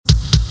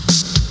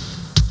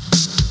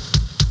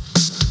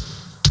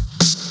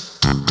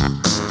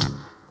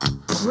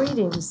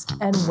Greetings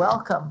and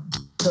welcome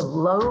to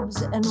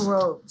Lobes and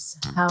Robes,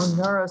 How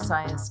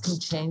Neuroscience Can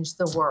Change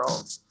the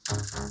World.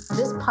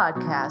 This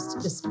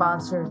podcast is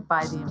sponsored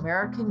by the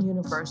American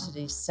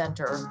University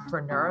Center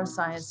for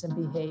Neuroscience and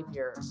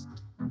Behavior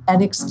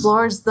and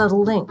explores the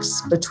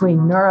links between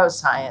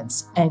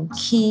neuroscience and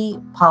key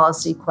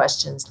policy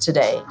questions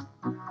today.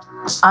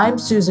 I'm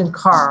Susan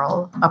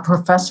Carle, a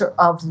professor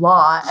of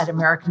law at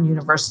American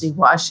University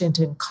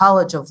Washington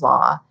College of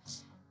Law,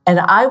 and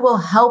I will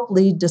help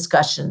lead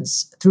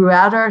discussions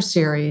throughout our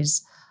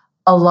series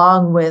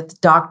along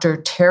with Dr.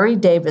 Terry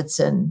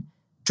Davidson,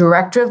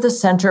 Director of the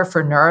Center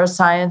for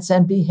Neuroscience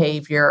and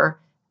Behavior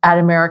at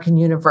American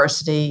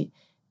University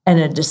and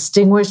a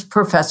distinguished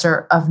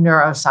professor of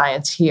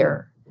neuroscience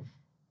here.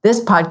 This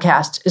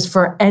podcast is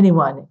for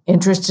anyone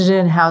interested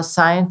in how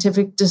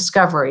scientific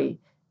discovery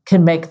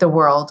can make the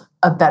world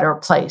a better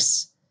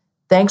place.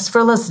 Thanks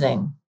for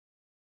listening.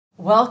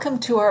 Welcome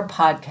to our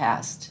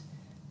podcast.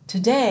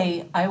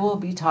 Today, I will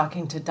be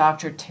talking to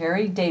Dr.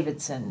 Terry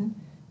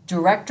Davidson,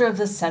 Director of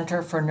the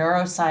Center for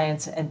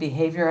Neuroscience and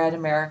Behavior at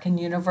American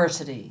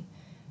University,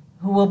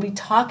 who will be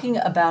talking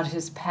about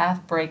his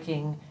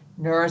path-breaking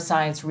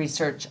neuroscience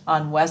research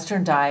on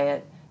Western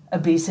diet,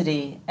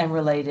 obesity, and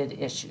related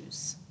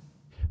issues.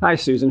 Hi,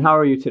 Susan. How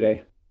are you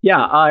today? Yeah,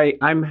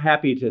 I'm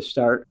happy to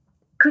start.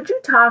 Could you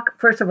talk,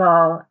 first of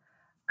all,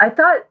 I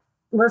thought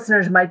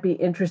listeners might be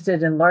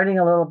interested in learning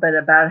a little bit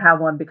about how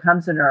one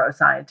becomes a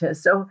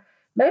neuroscientist. So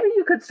maybe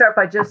you could start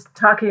by just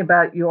talking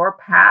about your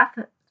path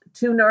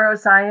to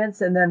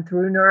neuroscience and then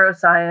through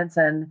neuroscience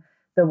and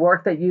the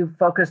work that you've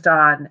focused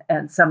on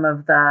and some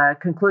of the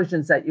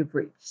conclusions that you've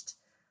reached.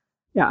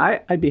 Yeah,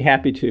 I'd be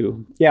happy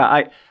to.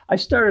 Yeah, I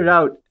started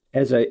out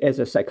as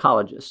a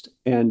psychologist,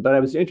 but I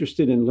was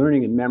interested in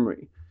learning and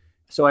memory.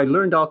 So I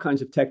learned all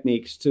kinds of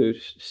techniques to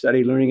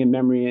study learning and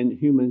memory in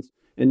humans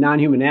and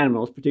non-human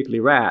animals, particularly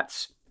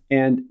rats.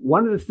 And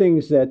one of the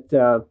things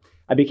that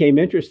I became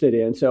interested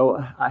in, so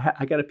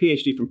I got a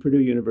PhD from Purdue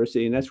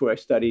University, and that's where I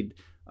studied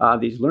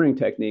these learning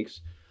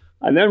techniques.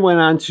 I then went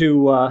on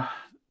to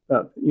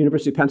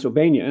University of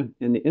Pennsylvania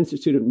in the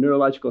Institute of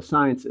Neurological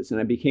Sciences,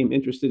 and I became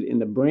interested in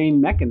the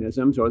brain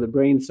mechanisms or the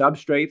brain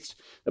substrates,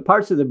 the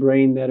parts of the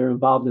brain that are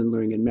involved in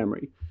learning and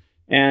memory.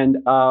 And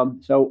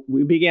so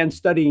we began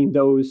studying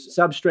those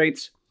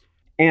substrates,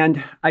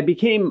 and I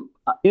became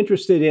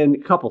interested in a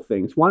couple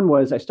things. One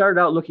was I started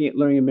out looking at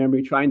learning and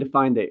memory, trying to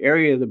find the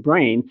area of the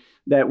brain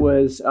that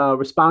was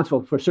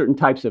responsible for certain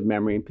types of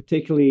memory, and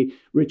particularly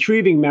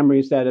retrieving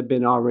memories that have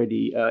been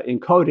already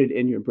encoded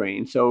in your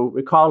brain. So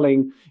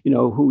recalling,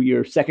 who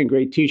your second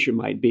grade teacher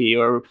might be,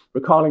 or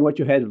recalling what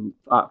you had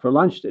for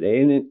lunch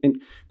today.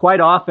 And quite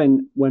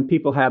often when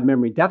people have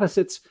memory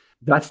deficits,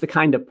 that's the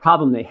kind of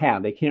problem they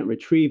have. They can't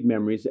retrieve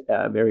memories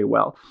very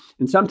well.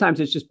 And sometimes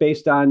it's just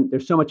based on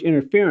there's so much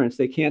interference,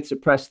 they can't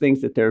suppress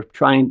things that they're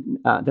trying,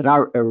 that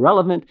are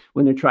irrelevant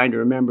when they're trying to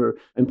remember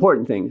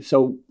important things.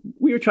 So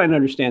we were trying to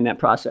understand that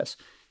process.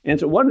 And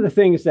so one of the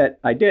things that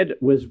I did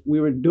was we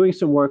were doing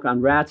some work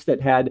on rats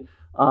that had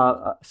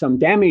some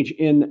damage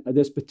in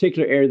this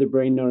particular area of the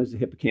brain known as the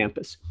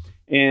hippocampus.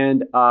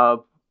 And I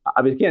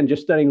was, again,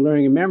 just studying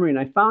learning and memory, and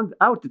I found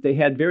out that they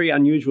had very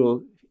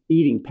unusual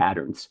eating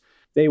patterns.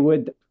 They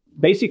would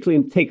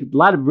basically take a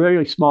lot of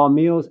really small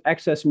meals,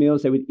 excess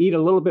meals. They would eat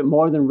a little bit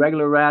more than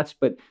regular rats,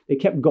 but they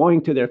kept going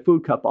to their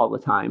food cup all the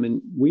time.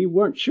 And we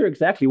weren't sure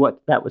exactly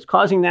what that was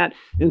causing that.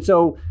 And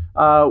so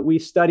we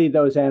studied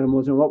those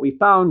animals. And what we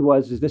found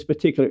was this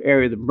particular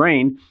area of the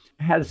brain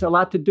has a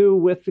lot to do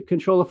with the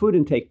control of food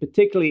intake,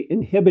 particularly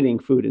inhibiting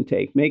food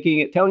intake,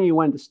 telling you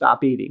when to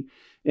stop eating.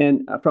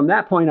 And from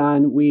that point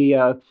on,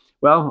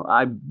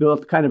 I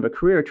built kind of a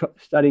career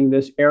studying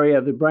this area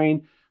of the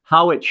brain,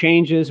 how it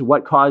changes,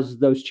 what causes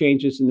those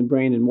changes in the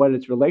brain, and what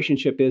its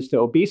relationship is to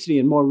obesity,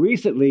 and more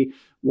recently,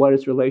 what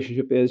its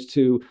relationship is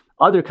to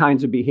other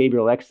kinds of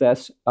behavioral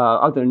excess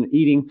other than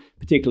eating,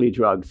 particularly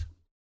drugs.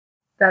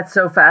 That's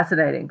so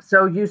fascinating.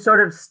 So you sort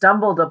of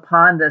stumbled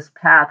upon this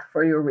path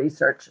for your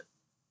research.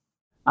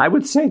 I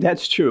would say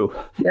that's true.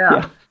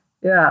 Yeah.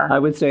 I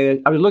would say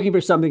that I was looking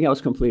for something else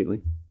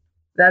completely.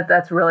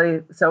 That's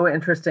really so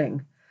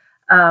interesting.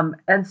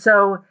 And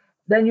so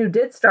then you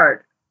did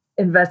start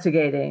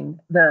investigating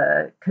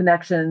the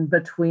connection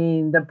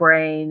between the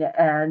brain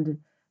and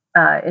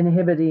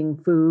inhibiting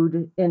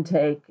food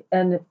intake.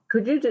 And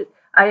could you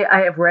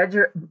I have read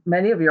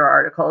many of your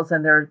articles,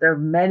 and there are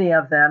many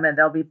of them, and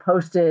they'll be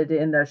posted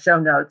in the show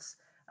notes,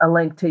 a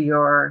link to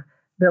your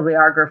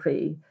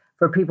bibliography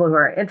for people who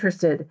are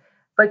interested.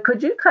 But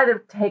could you kind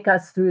of take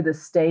us through the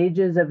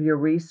stages of your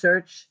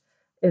research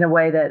in a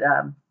way that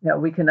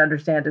we can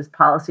understand as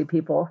policy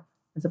people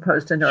as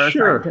opposed to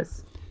neuroscientists?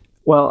 Sure.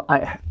 Well,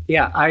 I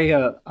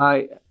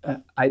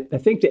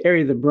think the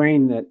area of the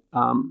brain that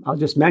I'll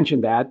just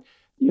mention that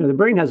the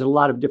brain has a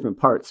lot of different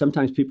parts.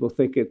 Sometimes people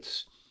think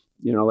it's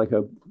like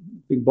a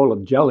big bowl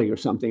of jelly or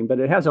something, but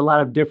it has a lot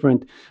of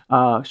different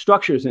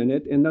structures in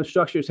it, and those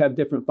structures have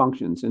different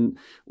functions. And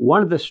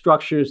one of the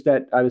structures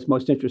that I was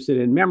most interested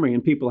in memory,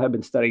 and people have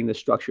been studying this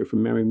structure for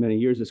memory many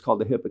years, is called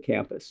the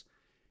hippocampus.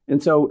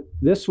 And so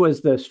this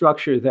was the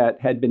structure that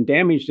had been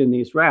damaged in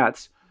these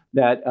rats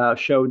that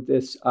showed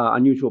this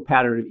unusual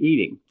pattern of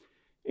eating.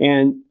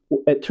 And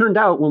it turned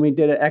out when we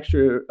did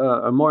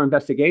more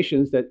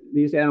investigations that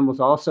these animals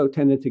also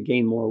tended to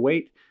gain more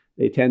weight.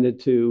 They tended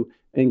to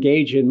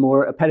engage in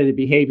more appetitive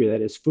behavior,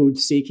 that is food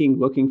seeking,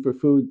 looking for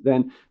food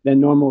than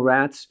normal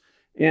rats.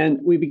 And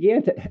we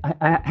began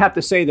I have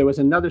to say, there was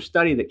another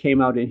study that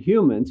came out in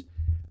humans,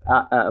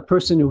 a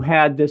person who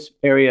had this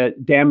area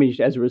damaged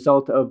as a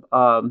result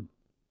of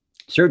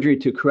surgery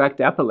to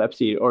correct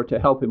epilepsy or to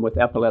help him with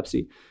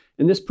epilepsy.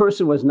 And this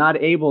person was not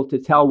able to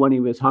tell when he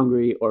was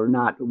hungry or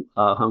not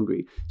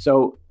hungry.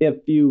 So if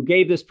you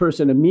gave this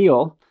person a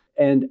meal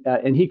and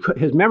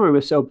his memory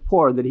was so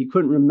poor that he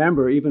couldn't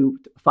remember even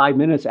 5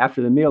 minutes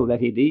after the meal that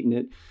he'd eaten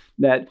it,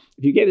 that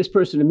if you gave this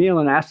person a meal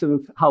and asked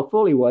him how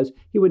full he was,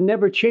 he would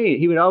never change.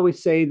 He would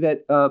always say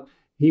that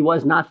he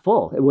was not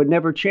full. It would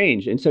never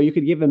change. And so you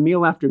could give him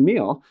meal after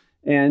meal,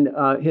 and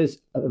his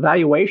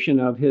evaluation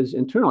of his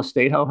internal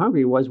state, how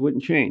hungry he was,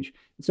 wouldn't change.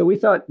 So we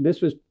thought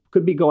this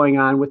could be going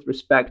on with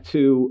respect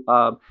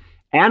to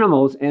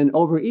animals and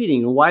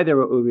overeating and why they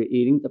were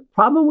overeating. The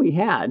problem we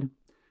had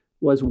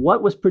was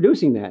what was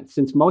producing that.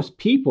 Since most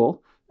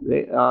people,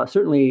 they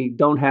certainly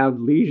don't have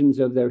lesions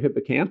of their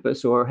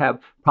hippocampus or have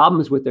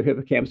problems with their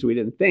hippocampus, we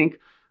didn't think,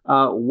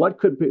 what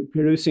could be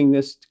producing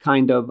this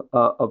kind of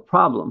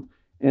problem?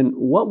 And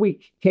what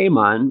we came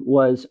on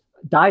was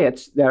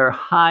diets that are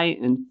high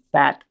in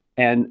fat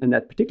and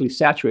that particularly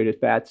saturated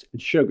fats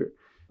and sugar.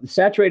 The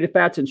saturated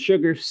fats and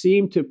sugar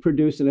seem to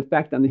produce an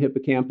effect on the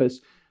hippocampus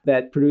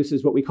that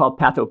produces what we call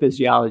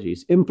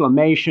pathophysiologies,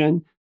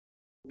 inflammation.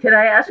 Can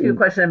I ask you a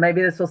question? And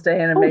maybe this will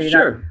stay in and maybe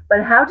sure. not.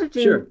 But how did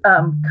you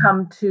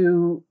come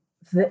to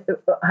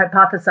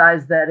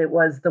hypothesize that it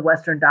was the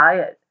Western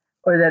diet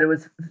or that it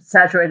was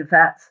saturated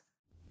fats?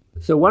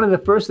 So one of the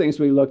first things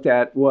we looked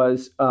at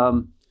was,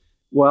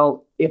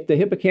 if the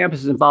hippocampus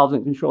is involved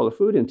in control of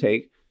food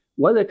intake,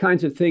 what are the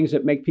kinds of things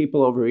that make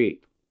people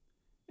overeat?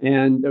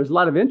 And there's a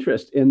lot of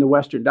interest in the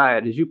Western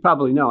diet. As you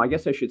probably know, I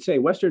guess I should say,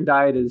 Western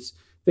diet is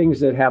things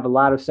that have a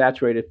lot of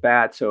saturated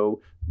fat.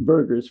 So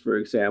burgers, for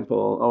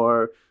example,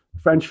 or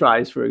French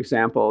fries, for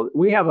example.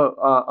 We have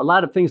a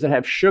lot of things that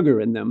have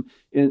sugar in them.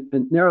 And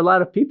there are a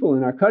lot of people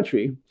in our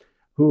country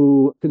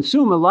who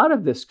consume a lot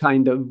of this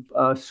kind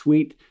of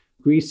sweet,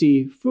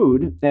 greasy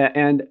food.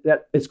 And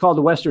that it's called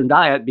the Western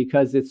diet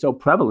because it's so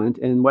prevalent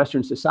in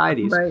Western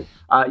societies. Right.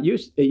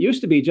 It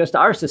used to be just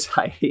our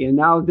society, and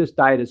now this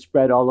diet is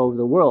spread all over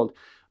the world.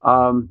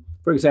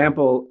 For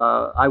example,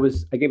 I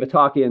gave a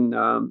talk in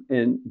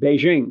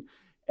Beijing,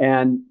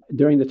 and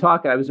during the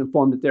talk, I was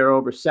informed that there are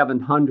over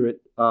 700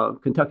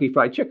 Kentucky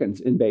Fried Chickens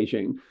in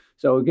Beijing.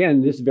 So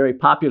again, this is very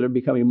popular,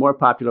 becoming more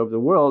popular over the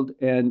world.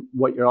 And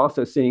what you're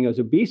also seeing is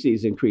obesity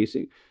is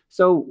increasing.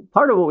 So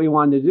part of what we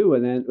wanted to do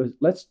and then was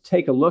let's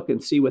take a look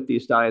and see what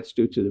these diets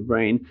do to the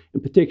brain,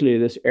 and particularly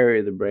this area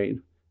of the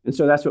brain. And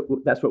so that's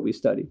what we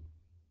study.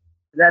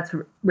 That's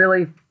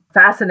really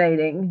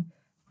fascinating.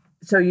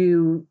 So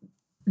you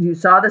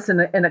saw this in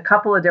a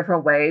couple of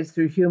different ways,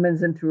 through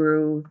humans and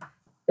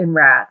in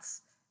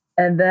rats.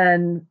 And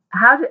then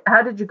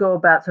how did you go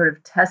about sort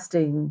of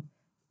testing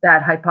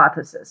that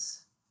hypothesis?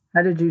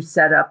 How did you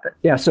set up it?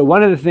 Yeah, so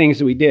one of the things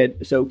that we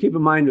did, so keep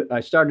in mind, I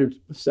started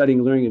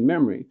studying learning and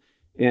memory.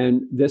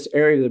 And this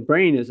area of the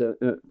brain is a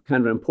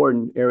kind of an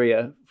important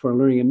area for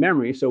learning and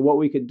memory. So what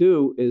we could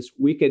do is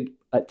we could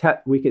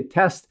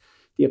test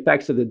the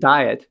effects of the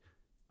diet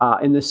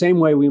in the same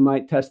way we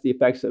might test the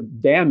effects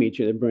of damage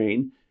in the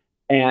brain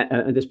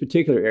and this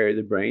particular area of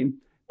the brain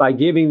by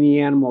giving the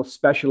animal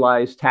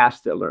specialized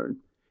tasks to learn.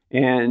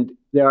 And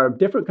there are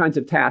different kinds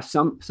of tasks.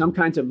 Some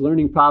kinds of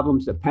learning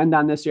problems depend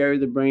on this area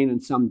of the brain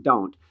and some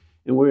don't.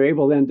 And we're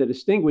able then to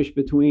distinguish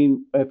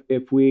between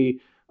if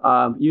we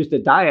used a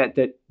diet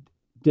that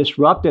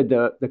disrupted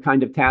the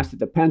kind of task that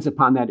depends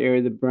upon that area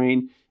of the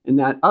brain and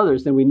not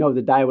others, then we know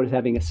the diet was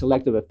having a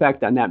selective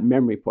effect on that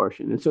memory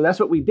portion. And so that's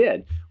what we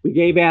did. We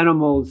gave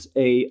animals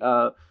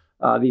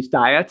these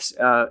diets,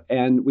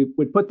 and we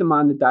would put them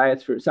on the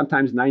diets for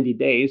sometimes 90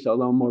 days,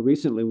 although more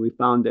recently we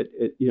found that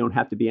you don't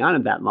have to be on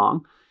it that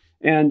long.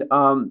 And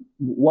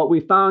what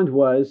we found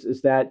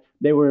is that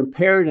they were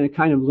impaired in a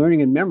kind of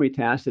learning and memory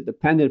task that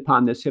depended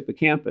upon this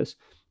hippocampus,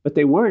 but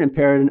they weren't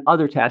impaired in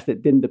other tasks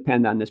that didn't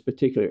depend on this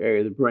particular area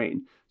of the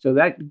brain. So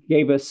that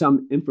gave us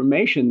some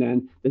information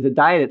then that the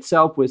diet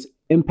itself was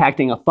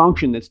impacting a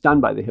function that's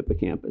done by the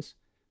hippocampus.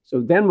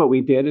 So then what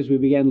we did is we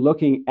began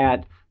looking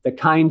at the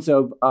kinds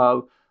of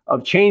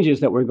changes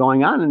that were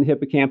going on in the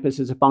hippocampus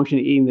as a function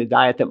of eating the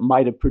diet that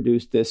might have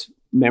produced this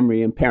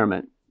memory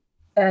impairment.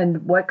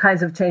 And what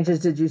kinds of changes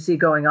did you see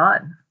going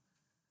on?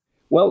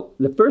 Well,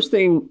 the first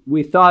thing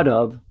we thought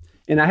of,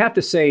 and I have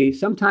to say,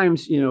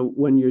 sometimes,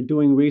 when you're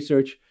doing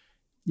research,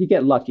 you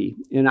get lucky.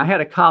 And I had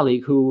a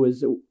colleague who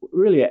was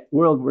really a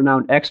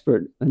world-renowned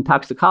expert in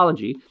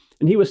toxicology,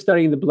 and he was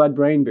studying the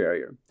blood-brain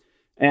barrier.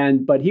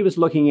 But he was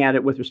looking at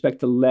it with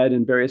respect to lead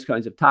and various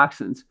kinds of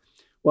toxins.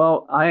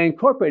 Well, I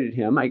incorporated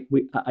him.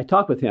 I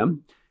talked with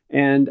him,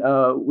 and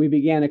we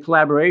began a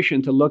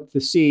collaboration to look to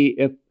see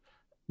if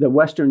the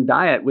Western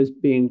diet was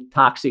being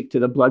toxic to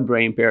the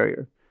blood-brain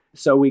barrier.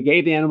 So we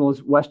gave the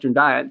animals Western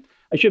diet.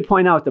 I should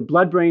point out the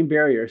blood-brain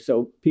barrier,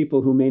 so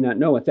people who may not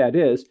know what that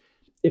is,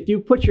 if you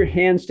put your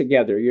hands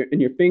together and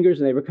your fingers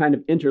and they were kind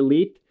of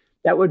interleaved,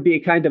 that would be a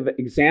kind of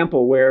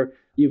example where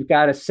you've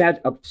got a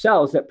set of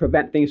cells that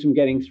prevent things from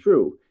getting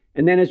through.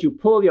 And then as you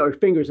pull your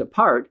fingers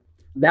apart,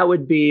 that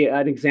would be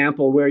an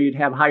example where you'd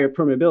have higher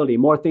permeability,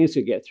 more things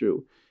to get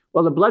through.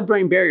 Well, the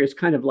blood-brain barrier is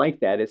kind of like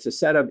that. It's a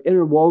set of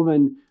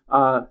interwoven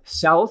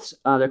cells.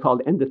 They're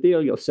called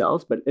endothelial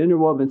cells, but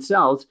interwoven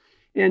cells.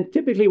 And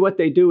typically what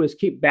they do is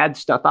keep bad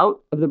stuff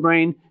out of the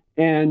brain,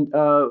 and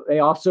they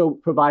also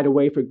provide a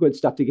way for good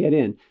stuff to get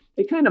in.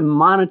 They kind of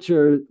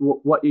monitor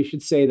what you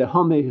should say, the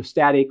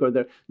homeostatic or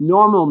the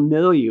normal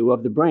milieu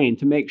of the brain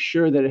to make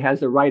sure that it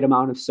has the right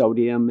amount of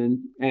sodium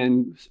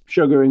and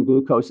sugar and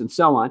glucose and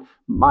so on,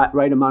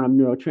 right amount of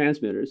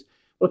neurotransmitters.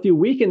 Well, if you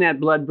weaken that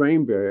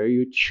blood-brain barrier,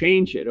 you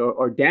change it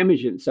or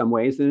damage it in some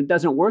ways, then it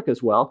doesn't work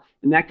as well.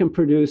 And that can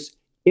produce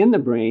in the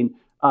brain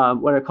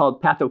what are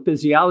called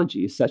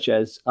pathophysiologies, such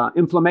as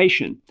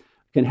inflammation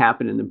can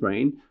happen in the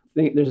brain.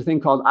 There's a thing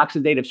called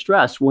oxidative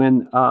stress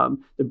when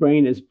the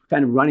brain is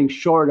kind of running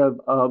short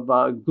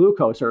of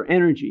glucose or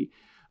energy.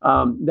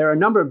 There are a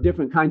number of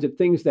different kinds of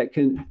things that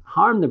can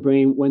harm the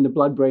brain when the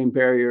blood-brain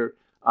barrier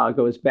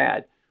goes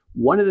bad.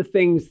 One of the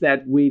things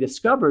that we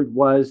discovered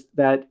was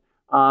that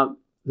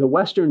the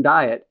Western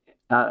diet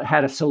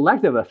had a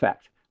selective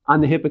effect on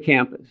the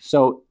hippocampus.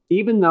 So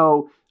even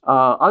though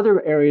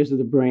other areas of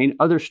the brain,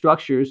 other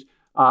structures,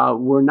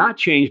 were not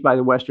changed by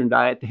the Western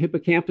diet, the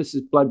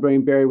hippocampus's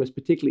blood-brain barrier was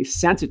particularly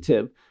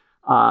sensitive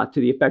to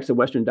the effects of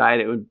Western diet.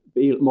 It would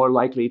be more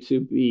likely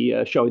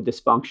to show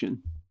dysfunction.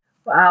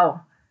 Wow.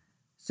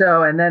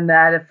 So, and then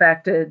that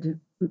affected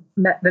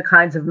the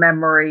kinds of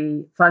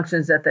memory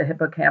functions that the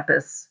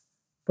hippocampus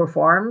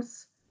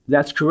performs?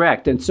 That's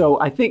correct. And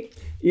so I think,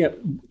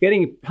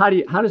 how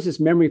does this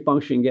memory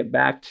function get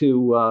back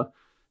to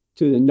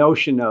the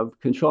notion of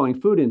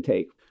controlling food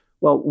intake?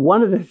 Well,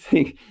 one of the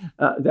things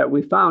that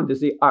we found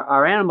is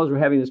our animals were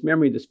having this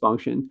memory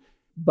dysfunction,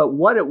 but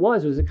what it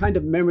was a kind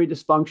of memory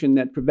dysfunction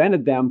that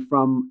prevented them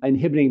from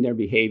inhibiting their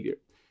behavior.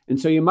 And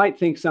so you might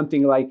think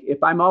something like,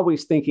 if I'm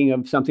always thinking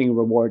of something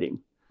rewarding,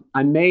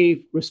 I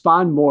may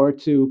respond more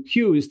to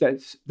cues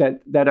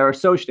that are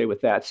associated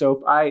with that.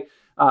 So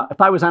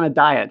if I was on a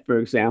diet, for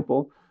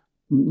example,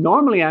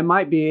 normally I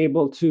might be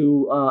able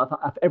to,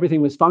 if everything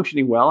was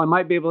functioning well, I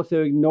might be able to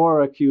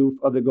ignore a cue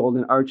of the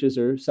golden arches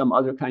or some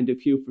other kind of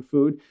cue for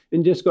food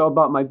and just go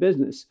about my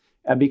business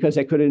because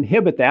I could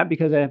inhibit that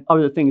because I have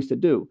other things to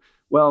do.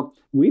 Well,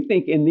 we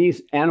think in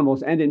these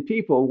animals and in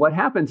people, what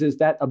happens is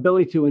that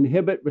ability to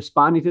inhibit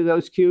responding to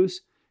those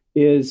cues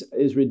is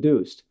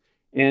reduced.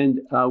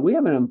 And we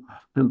have an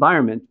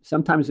environment,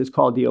 sometimes it's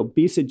called the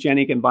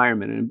obesogenic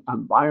environment, an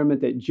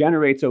environment that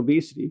generates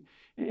obesity.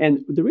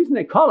 And the reason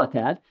they call it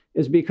that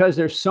is because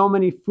there's so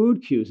many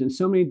food cues and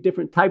so many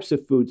different types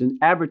of foods and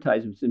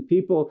advertisements and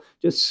people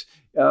just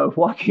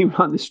walking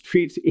around the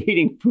streets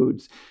eating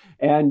foods.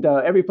 And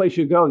every place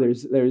you go,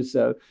 there's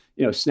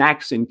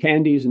snacks and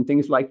candies and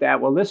things like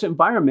that. Well, this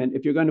environment,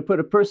 if you're going to put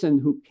a person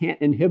who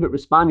can't inhibit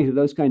responding to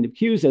those kind of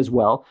cues as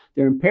well,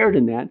 they're impaired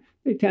in that,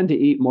 they tend to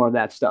eat more of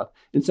that stuff.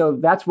 And so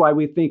that's why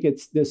we think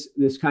it's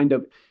this kind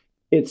of,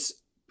 it's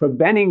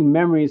preventing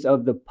memories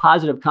of the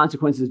positive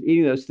consequences of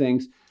eating those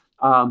things.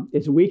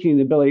 It's weakening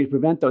the ability to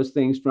prevent those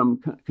things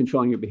from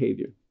controlling your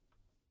behavior.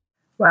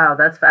 Wow,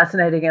 that's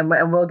fascinating. And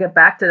we'll get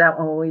back to that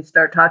when we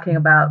start talking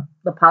about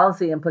the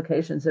policy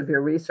implications of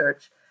your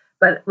research.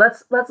 But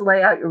let's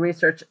lay out your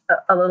research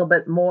a little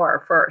bit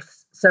more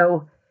first.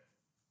 So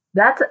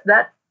that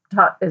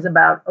talk is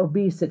about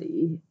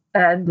obesity.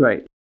 And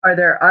right. Are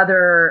there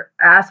other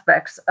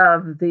aspects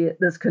of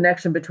this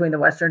connection between the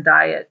Western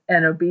diet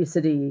and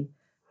obesity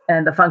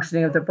and the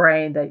functioning of the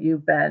brain that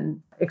you've been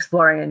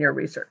exploring in your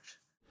research?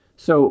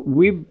 So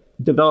we've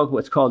developed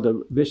what's called a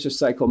vicious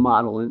cycle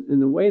model.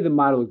 And the way the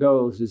model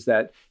goes is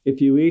that if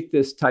you eat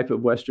this type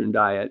of Western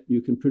diet,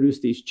 you can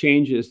produce these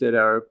changes that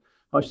are,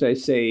 how should I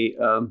say,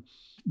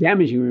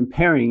 damaging or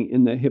impairing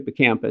in the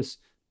hippocampus.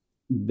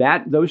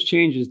 Those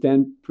changes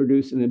then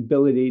produce an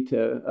ability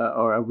to,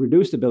 or a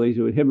reduced ability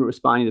to inhibit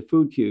responding to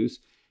food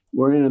cues.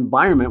 We're in an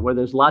environment where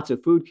there's lots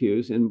of food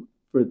cues, and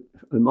for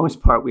the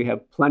most part, we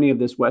have plenty of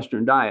this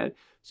Western diet.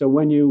 So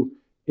when you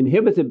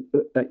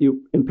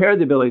you impair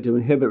the ability to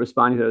inhibit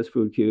responding to those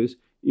food cues,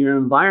 your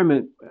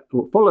environment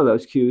full of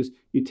those cues,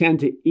 you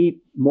tend to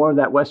eat more of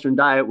that Western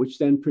diet, which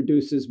then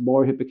produces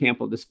more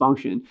hippocampal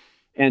dysfunction.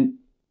 And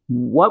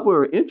what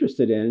we're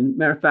interested in,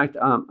 matter of fact,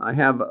 I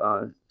have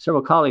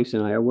several colleagues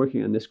and I are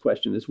working on this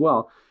question as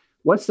well.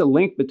 What's the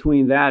link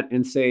between that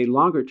and, say,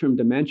 longer-term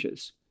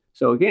dementias?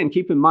 So again,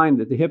 keep in mind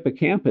that the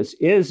hippocampus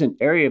is an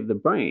area of the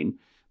brain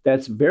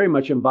that's very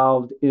much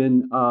involved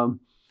in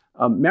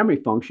memory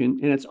function,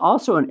 and it's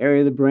also an area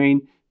of the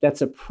brain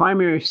that's a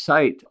primary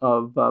site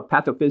of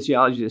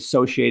pathophysiology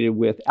associated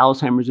with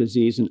Alzheimer's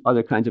disease and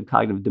other kinds of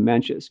cognitive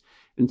dementias.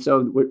 And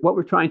so what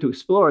we're trying to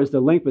explore is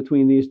the link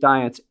between these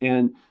diets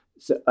and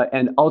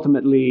and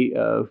ultimately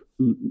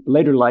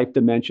later life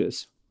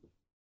dementias.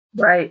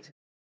 Right.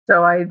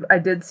 So I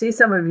did see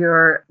some of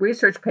your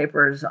research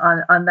papers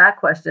on that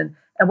question.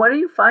 And what are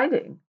you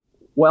finding?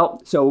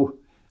 Well, so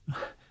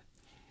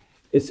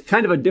it's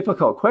kind of a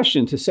difficult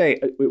question to say.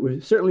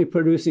 We're certainly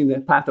producing the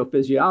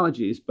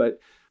pathophysiologies, but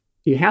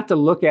you have to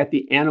look at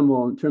the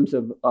animal in terms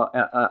of,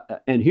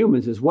 and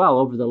humans as well,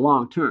 over the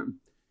long term.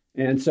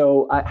 And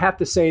so I have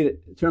to say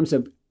that in terms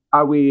of,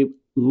 are we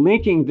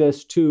linking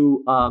this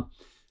to,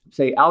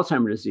 say,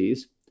 Alzheimer's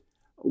disease?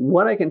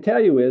 What I can tell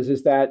you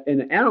is that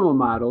in animal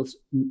models,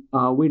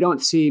 we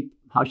don't see,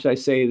 how should I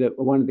say, that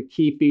one of the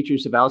key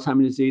features of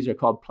Alzheimer's disease are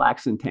called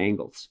plaques and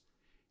tangles.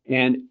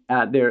 And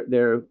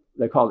they're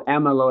called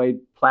amyloid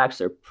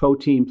plaques or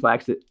protein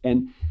plaques.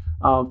 And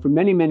for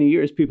many, many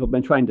years, people have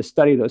been trying to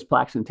study those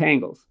plaques and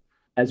tangles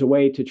as a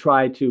way to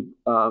try to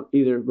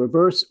either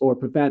reverse or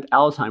prevent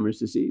Alzheimer's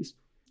disease.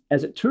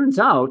 As it turns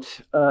out,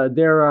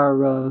 there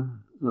are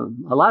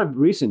a lot of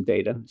recent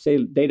data, say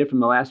data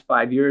from the last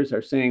 5 years,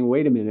 are saying,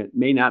 wait a minute, it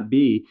may not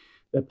be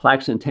the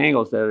plaques and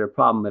tangles that are a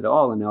problem at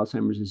all in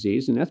Alzheimer's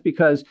disease. And that's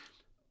because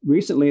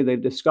recently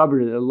they've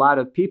discovered that a lot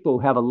of people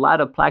who have a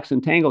lot of plaques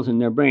and tangles in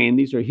their brain,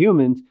 these are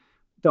humans,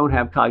 don't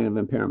have cognitive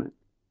impairment.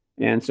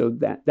 And so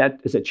that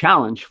is a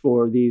challenge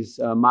for these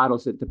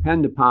models that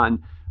depend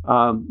upon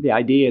the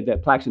idea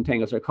that plaques and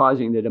tangles are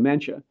causing the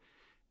dementia.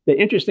 The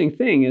interesting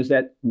thing is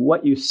that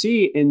what you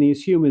see in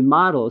these human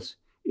models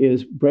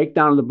is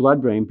breakdown of the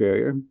blood-brain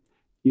barrier.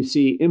 You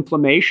see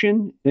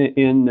inflammation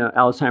in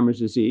Alzheimer's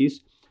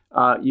disease.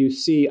 You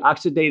see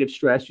oxidative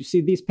stress. You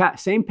see these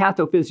same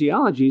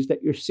pathophysiologies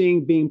that you're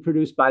seeing being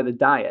produced by the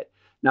diet.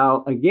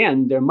 Now,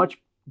 again, they're much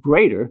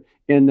greater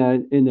in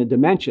the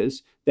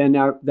dementias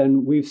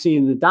than we've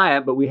seen in the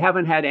diet, but we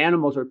haven't had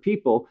animals or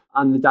people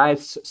on the diet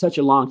such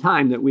a long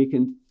time that we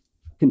can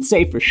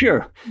say for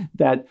sure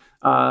that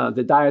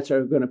the diets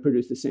are going to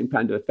produce the same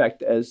kind of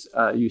effect as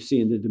you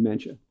see in the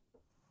dementia.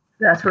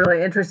 That's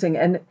really interesting.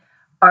 And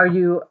are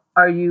you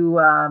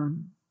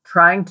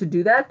trying to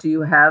do that? Do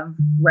you have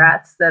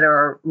rats that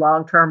are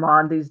long-term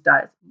on these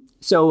diets?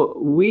 So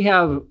we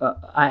have,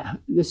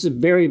 this is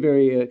very,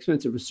 very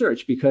expensive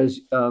research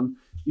because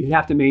you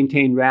have to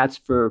maintain rats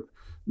for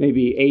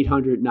maybe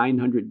 800,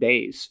 900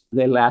 days.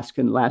 They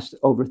can last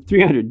over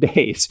 300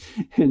 days.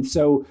 And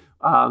so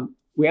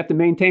we have to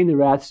maintain the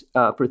rats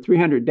for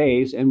 300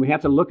 days, and we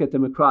have to look at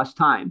them across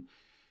time.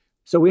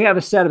 So we have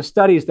a set of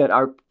studies that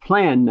are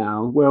planned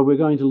now where we're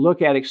going to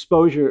look at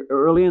exposure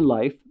early in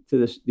life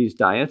to these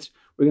diets.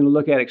 We're going to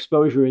look at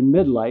exposure in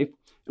midlife,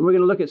 and we're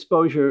going to look at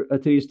exposure to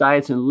these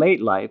diets in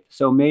late life.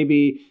 So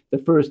maybe the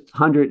first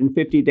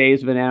 150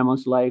 days of an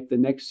animal's life, the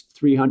next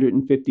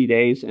 350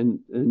 days,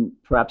 and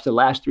perhaps the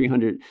last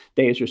 300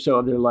 days or so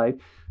of their life,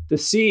 to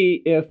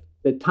see if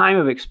the time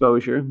of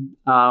exposure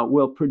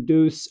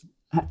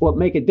will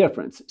make a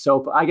difference. So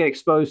if I get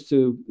exposed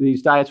to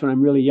these diets when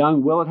I'm really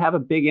young, will it have a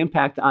big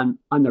impact on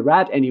the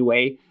rat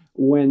anyway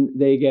when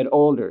they get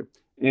older?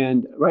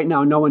 And right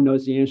now, no one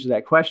knows the answer to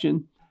that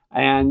question.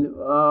 And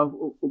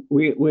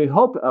we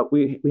hope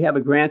we have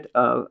a grant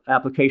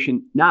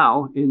application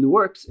now in the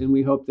works, and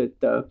we hope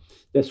that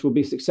this will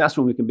be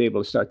successful and we can be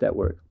able to start that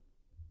work.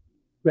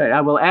 Right.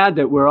 I will add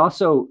that we're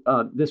also,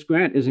 this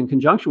grant is in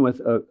conjunction with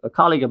a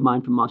colleague of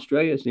mine from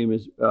Australia. His name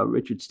is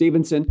Richard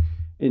Davidson,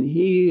 and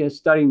he is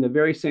studying the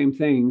very same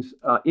things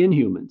in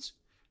humans.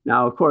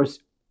 Now, of course,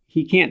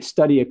 he can't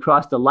study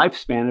across the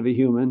lifespan of a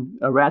human.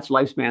 A rat's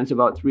lifespan is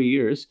about 3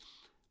 years.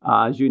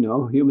 As you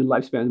know, human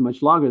lifespan is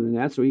much longer than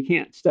that, so he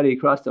can't study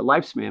across the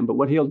lifespan. But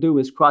what he'll do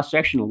is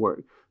cross-sectional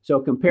work. So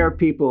compare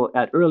people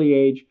at early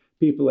age,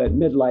 people at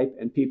midlife,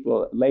 and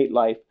people at late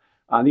life.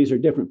 These are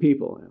different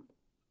people.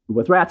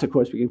 With rats, of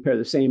course, we compare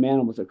the same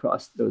animals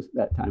across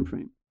that time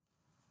frame.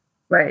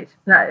 Right.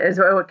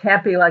 So it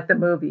can't be like the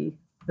movie,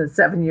 the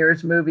 7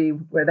 Years movie,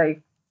 where they,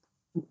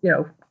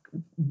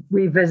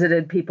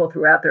 revisited people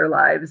throughout their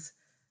lives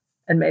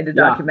and made a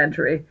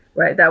documentary,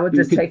 right? That would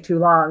just take too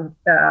long.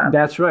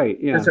 That's right.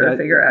 Yeah. To sort of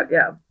figure out.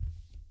 Yeah.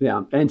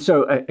 Yeah. And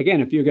so again,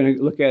 if you're going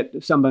to look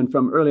at someone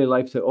from early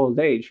life to old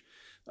age,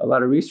 a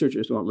lot of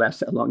researchers won't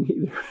last that long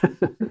either.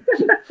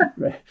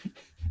 Right.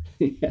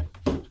 Yeah.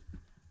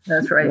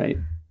 That's right. Right.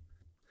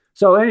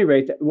 So at any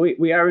rate,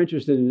 we are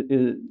interested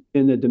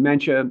in the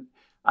dementia.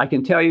 I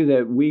can tell you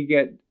that we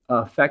get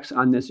effects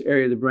on this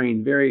area of the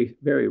brain very,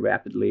 very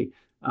rapidly.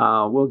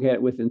 We'll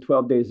get within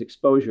 12 days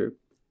exposure.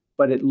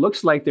 But it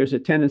looks like there's a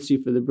tendency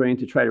for the brain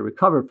to try to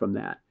recover from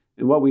that.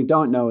 And what we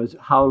don't know is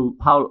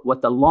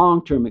what the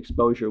long-term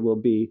exposure will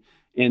be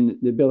in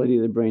the ability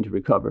of the brain to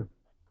recover.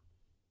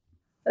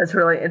 That's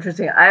really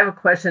interesting. I have a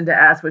question to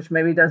ask, which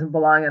maybe doesn't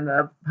belong in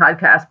the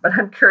podcast, but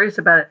I'm curious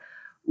about it.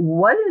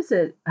 What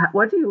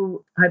do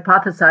you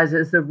hypothesize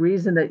is the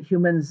reason that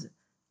humans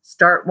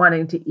start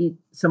wanting to eat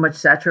so much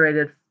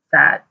saturated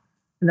fat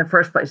in the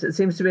first place? It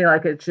seems to me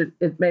like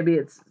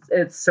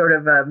it's sort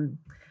of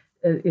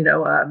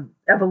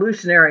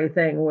evolutionary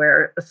thing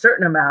where a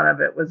certain amount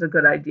of it was a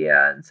good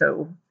idea. And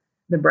so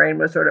the brain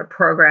was sort of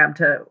programmed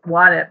to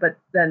want it, but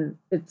then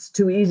it's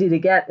too easy to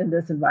get in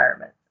this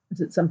environment.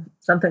 Is it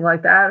something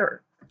like that?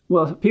 Or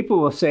Well, people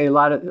will say a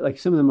lot of, like,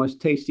 some of the most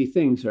tasty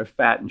things are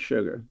fat and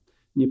sugar.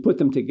 And you put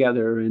them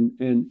together,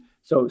 and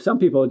so some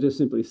people just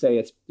simply say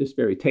it's just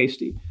very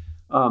tasty.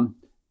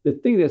 The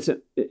thing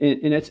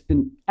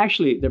and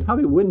actually, there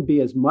probably wouldn't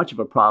be as much of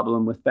a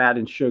problem with fat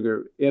and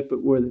sugar if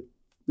it were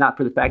not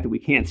for the fact that we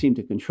can't seem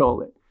to control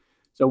it.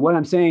 So what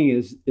I'm saying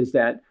is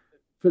that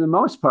for the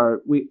most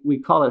part, we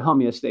call it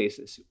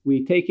homeostasis.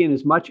 We take in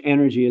as much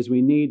energy as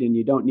we need, and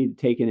you don't need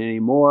to take in any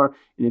more.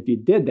 And if you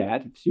did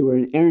that, if you were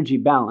in energy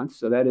balance,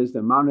 so that is the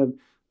amount of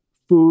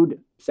food,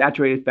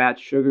 saturated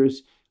fats,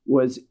 sugars,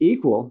 was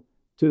equal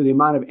to the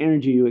amount of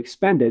energy you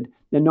expended,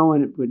 then no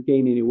one would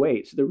gain any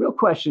weight. So the real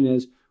question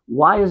is,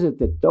 why is it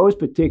that those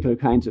particular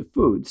kinds of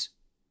foods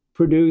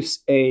produce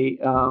a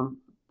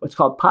what's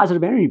called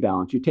positive energy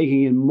balance? You're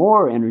taking in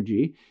more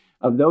energy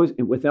of those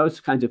with those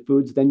kinds of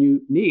foods than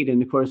you need.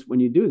 And of course, when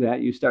you do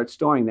that, you start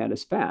storing that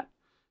as fat.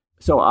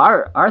 So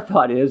our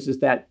thought is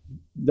that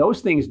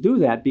those things do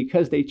that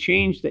because they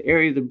change the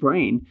area of the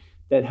brain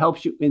that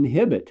helps you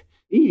inhibit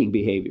eating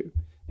behavior.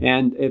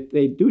 And if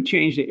they do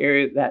change the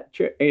area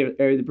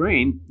of the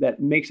brain that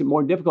makes it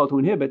more difficult to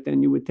inhibit,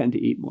 then you would tend to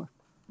eat more.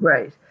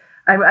 Right.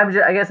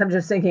 I guess I'm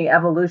just thinking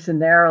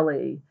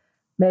evolutionarily,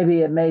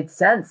 maybe it made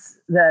sense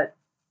that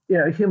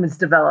humans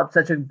developed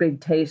such a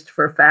big taste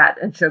for fat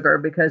and sugar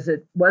because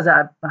it was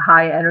a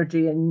high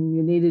energy and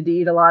you needed to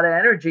eat a lot of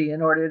energy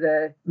in order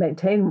to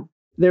maintain.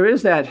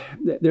 There's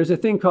a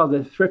thing called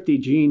the thrifty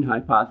gene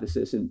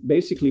hypothesis. And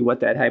basically what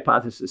that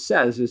hypothesis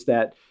says is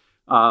that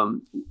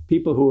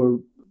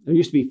there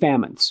used to be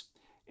famines.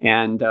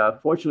 And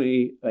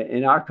fortunately,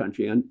 in our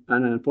country, and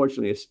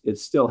unfortunately, it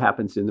still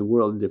happens in the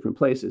world in different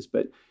places,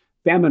 but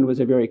famine was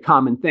a very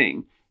common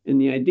thing. And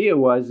the idea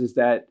is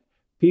that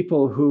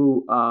people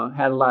who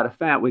had a lot of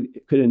fat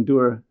could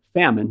endure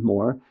famine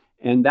more,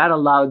 and that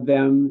allowed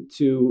them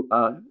to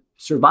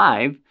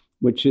survive,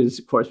 which is,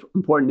 of course,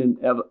 important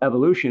in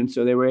evolution.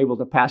 So they were able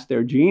to pass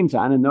their genes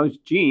on, and those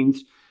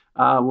genes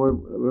were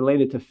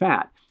related to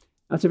fat.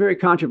 That's a very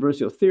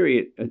controversial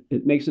theory.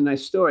 It makes a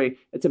nice story.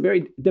 It's a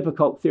very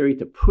difficult theory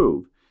to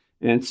prove.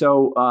 And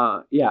so,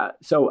 I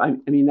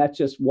mean, that's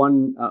just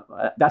one,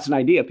 that's an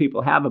idea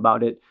people have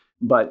about it.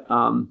 But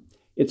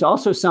it's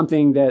also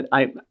something that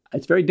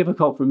it's very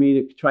difficult for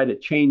me to try to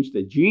change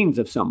the genes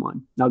of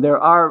someone. Now, there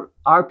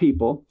are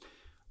people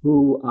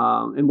who,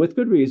 and with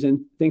good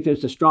reason, think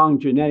there's a strong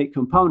genetic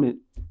component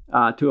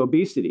to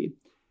obesity.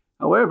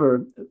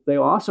 However, they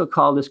also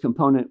call this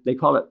component, they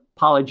call it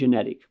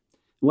polygenetic.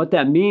 What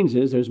that means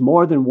is there's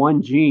more than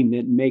one gene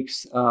that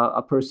makes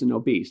a person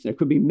obese. There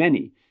could be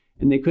many,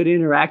 and they could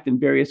interact in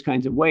various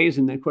kinds of ways.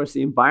 And of course,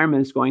 the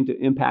environment is going to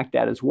impact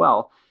that as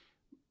well.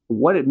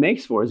 What it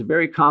makes for is a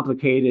very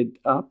complicated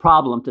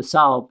problem to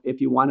solve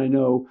if you want to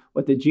know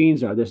what the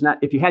genes are.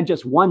 If you had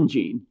just one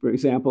gene, for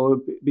example, it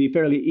would be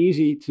fairly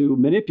easy to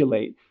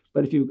manipulate.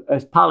 But if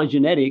it's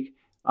polygenetic,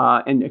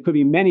 and it could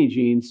be many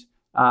genes,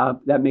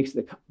 that makes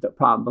the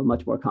problem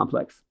much more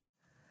complex.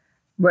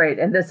 Right.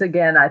 And this,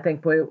 again, I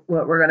think we're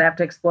going to have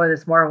to explore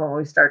this more when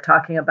we start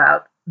talking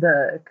about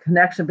the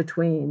connection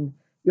between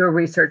your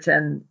research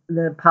and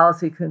the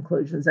policy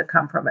conclusions that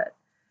come from it.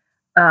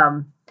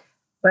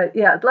 But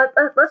yeah,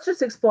 let's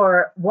just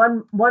explore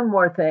one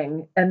more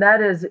thing. And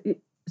that is,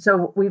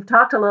 so we've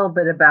talked a little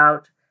bit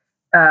about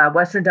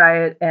Western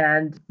diet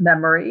and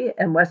memory,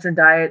 and Western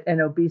diet and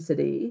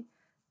obesity,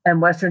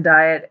 and Western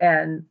diet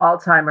and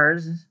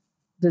Alzheimer's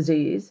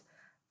disease,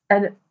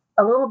 and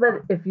a little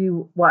bit, if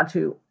you want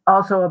to,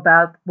 also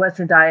about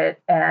Western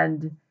diet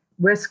and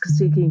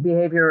risk-seeking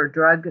behavior or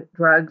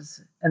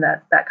drugs and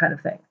that kind of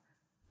thing.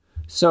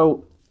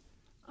 So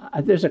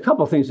there's a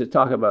couple of things to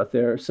talk about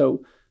there.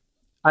 So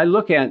I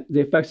look at the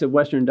effects of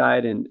Western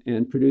diet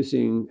and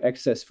producing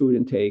excess food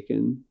intake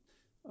and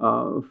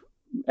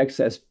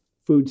excess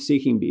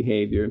food-seeking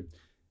behavior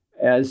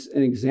as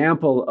an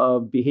example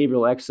of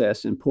behavioral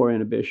excess and poor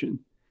inhibition.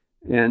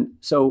 And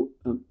so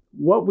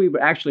what we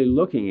were actually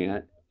looking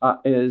at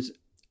is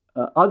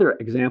other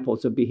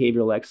examples of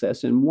behavioral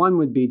excess, and one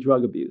would be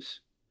drug abuse.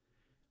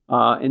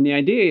 And the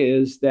idea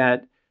is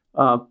that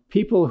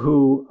people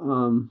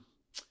who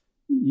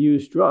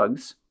use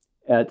drugs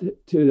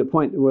to the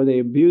point where they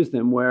abuse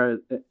them, where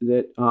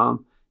it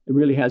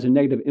really has a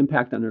negative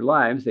impact on their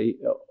lives, they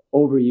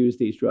overuse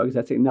these drugs.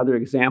 That's another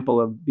example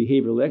of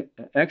behavioral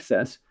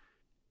excess.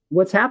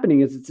 What's happening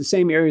is it's the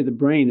same area of the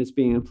brain that's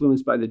being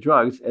influenced by the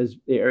drugs as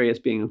the area that's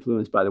being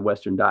influenced by the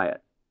Western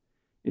diet.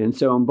 And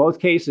so in both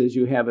cases,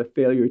 you have a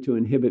failure to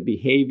inhibit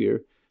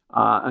behavior.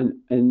 And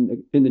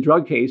in the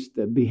drug case,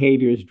 the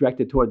behavior is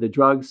directed toward the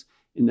drugs.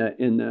 In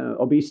the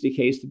obesity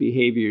case, the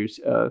behavior is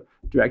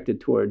directed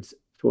towards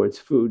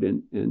food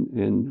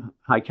and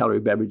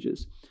high-calorie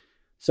beverages.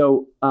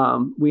 So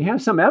we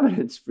have some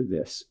evidence for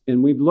this.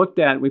 And we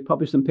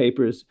published some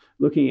papers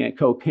looking at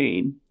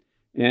cocaine.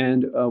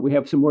 And we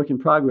have some work in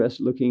progress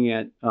looking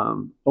at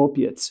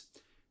opiates.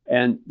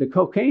 And the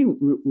cocaine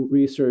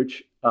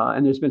research,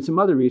 and there's been some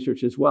other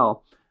research as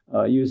well,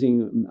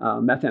 using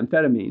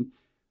methamphetamine,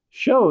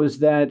 shows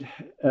that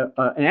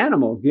an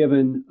animal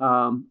given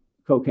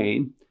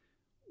cocaine,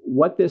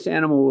 what this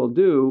animal will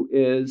do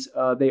is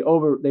they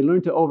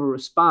learn to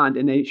over-respond,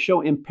 and they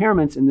show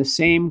impairments in the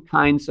same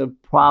kinds of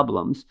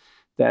problems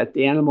that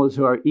the animals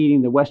who are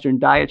eating the Western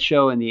diet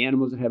show and the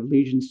animals that have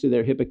lesions to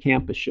their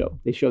hippocampus show.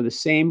 They show the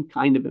same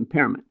kind of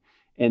impairment,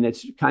 and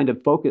it's kind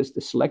of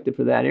focused, selected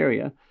for that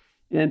area.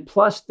 And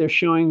plus, they're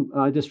showing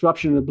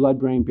disruption of the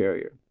blood-brain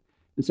barrier.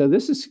 And so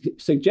this is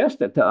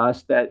suggestive to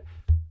us that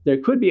there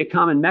could be a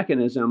common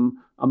mechanism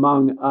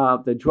among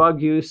the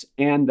drug use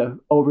and the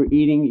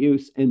overeating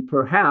use, and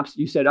perhaps,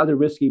 you said, other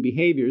risky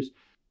behaviors.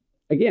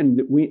 Again,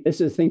 this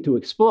is a thing to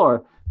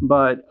explore,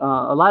 but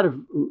a lot of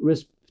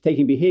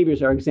risk-taking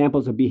behaviors are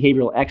examples of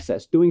behavioral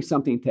excess, doing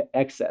something to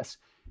excess.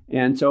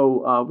 And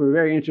so we're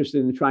very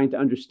interested in trying to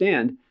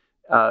understand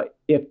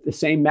if the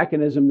same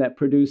mechanism that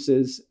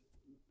produces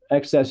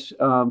excess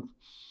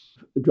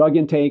drug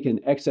intake and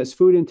excess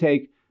food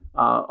intake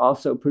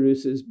also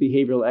produces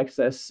behavioral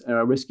excess,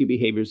 risky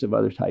behaviors of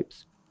other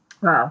types.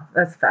 Wow,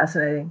 that's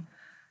fascinating.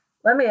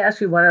 Let me ask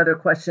you one other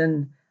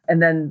question,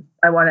 and then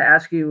I want to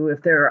ask you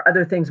if there are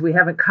other things we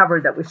haven't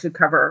covered that we should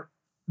cover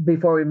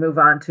before we move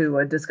on to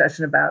a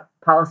discussion about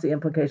policy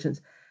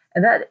implications.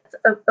 And that's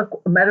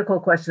a medical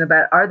question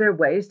about, are there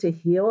ways to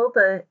heal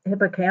the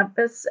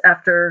hippocampus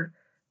after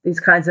these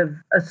kinds of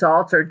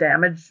assaults or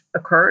damage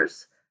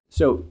occurs?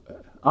 So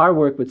our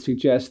work would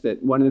suggest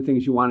that one of the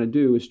things you want to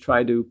do is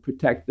try to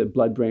protect the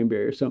blood-brain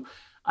barrier. So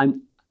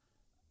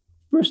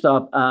first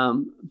off,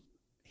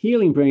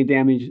 healing brain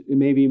damage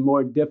may be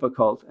more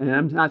difficult, and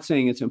I'm not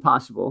saying it's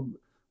impossible,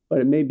 but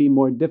it may be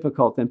more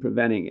difficult than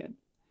preventing it.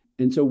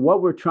 And so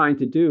what we're trying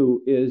to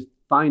do is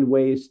find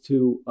ways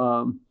to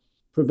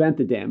prevent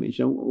the damage.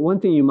 And one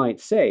thing you might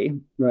say,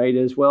 right,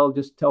 is, well,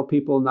 just tell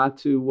people not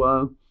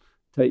to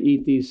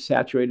eat these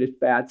saturated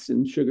fats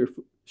and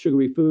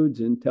sugary foods,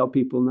 and tell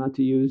people not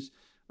to use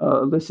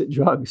illicit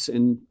drugs.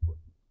 And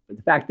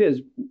the fact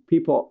is,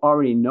 people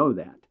already know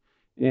that.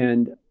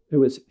 And it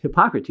was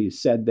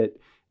Hippocrates said that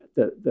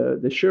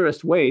the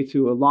surest way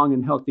to a long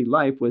and healthy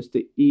life was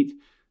to eat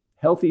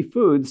healthy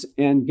foods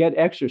and get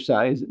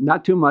exercise,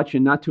 not too much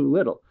and not too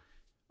little.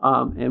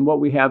 And what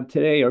we have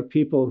today are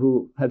people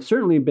who have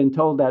certainly been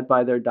told that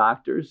by their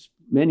doctors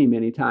many,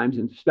 many times,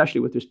 and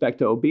especially with respect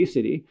to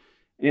obesity,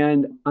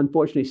 and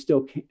unfortunately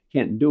still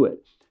can't do it.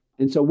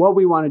 And so what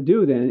we want to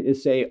do then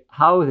is say,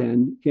 how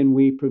then can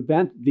we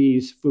prevent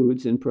these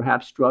foods and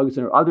perhaps drugs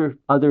or other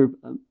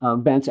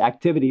events,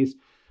 activities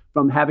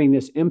from having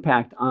this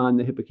impact on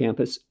the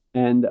hippocampus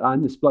and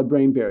on this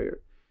blood-brain barrier?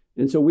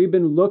 And so we've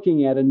been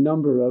looking at a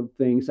number of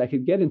things. I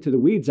could get into the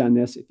weeds on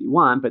this if you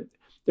want, but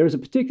there's a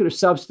particular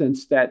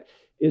substance that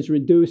is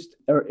reduced,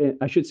 or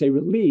I should say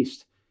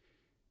released,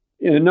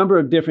 in a number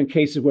of different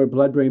cases where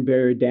blood-brain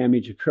barrier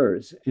damage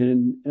occurs.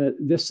 And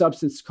this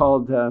substance is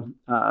called,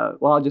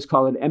 I'll just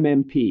call it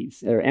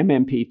MMPs, or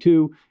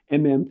MMP2,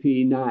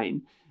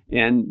 MMP9.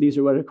 And these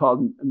are what are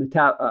called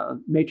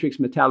matrix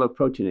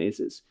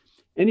metalloproteinases.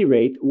 At any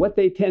rate, what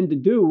they tend to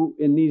do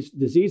in these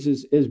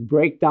diseases is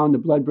break down the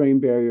blood-brain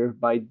barrier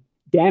by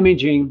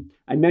damaging,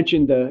 I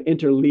mentioned the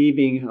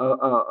interleaving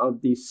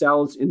of these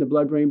cells in the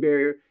blood-brain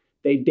barrier.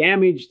 They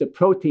damage the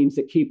proteins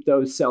that keep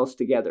those cells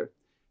together.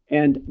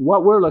 And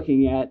what we're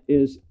looking at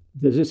is,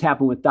 does this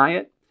happen with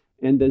diet?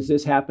 And does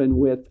this happen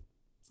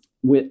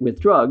with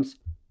drugs?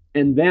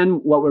 And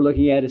then what we're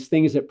looking at is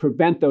things that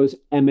prevent those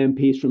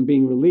MMPs from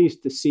being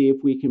released to see if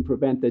we can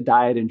prevent the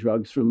diet and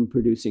drugs from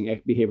producing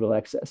behavioral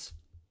excess.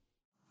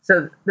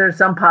 So there's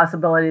some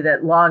possibility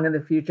that long in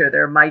the future,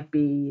 there might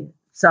be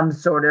some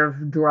sort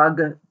of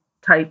drug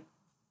type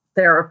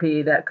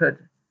therapy that could.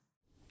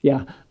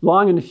 Yeah,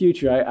 long in the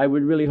future. I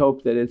would really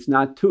hope that it's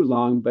not too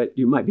long, but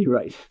you might be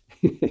right.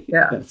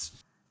 Yeah.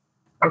 Yes.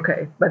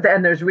 Okay. But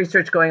then there's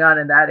research going on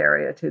in that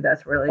area too.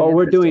 That's really interesting.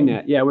 We're doing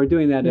that. Yeah, we're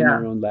doing that in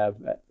our own lab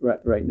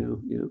right now.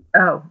 Yeah.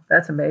 Oh,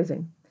 that's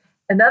amazing.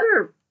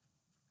 Another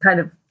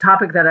kind of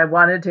topic that I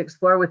wanted to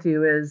explore with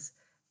you is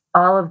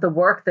all of the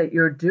work that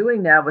you're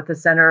doing now with the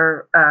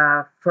Center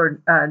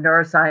for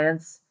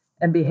Neuroscience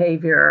and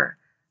Behavior.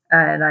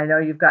 And I know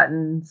you've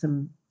gotten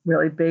some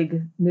really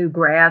big new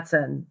grants,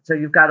 and so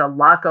you've got a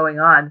lot going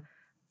on.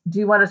 Do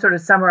you want to sort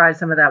of summarize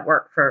some of that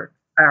work for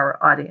our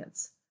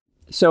audience?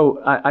 So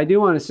I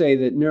do want to say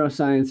that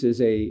neuroscience is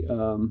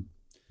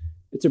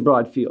it's a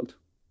broad field.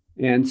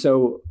 And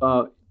so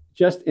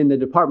just in the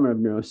Department of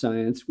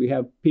Neuroscience, we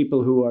have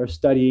people who are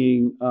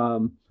studying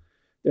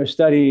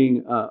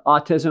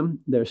autism,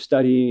 they're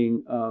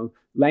studying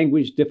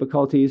language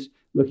difficulties,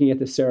 looking at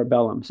the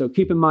cerebellum. So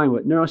keep in mind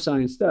what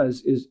neuroscience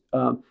does is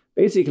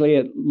basically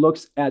it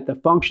looks at the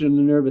function of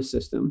the nervous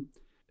system,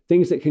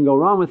 things that can go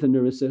wrong with the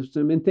nervous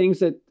system, and things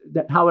that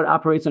how it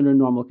operates under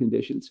normal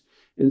conditions.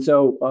 And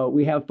so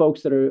we have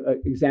folks that are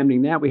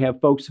examining that. We have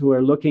folks who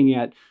are looking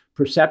at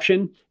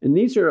perception, and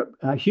these are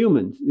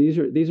humans.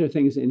 These are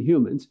things in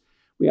humans.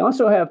 We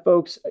also have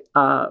folks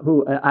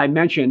who I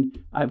mentioned.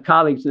 I have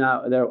colleagues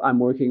now that I'm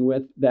working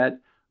with that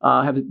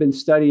have been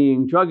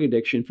studying drug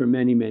addiction for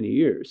many, many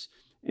years.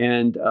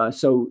 And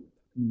so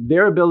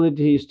their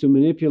abilities to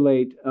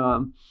manipulate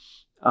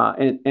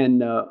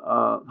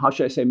how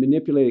should I say,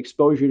 manipulate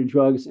exposure to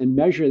drugs and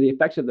measure the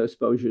effects of those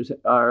exposures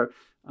are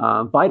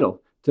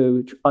vital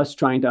to us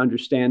trying to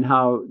understand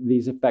how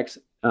these effects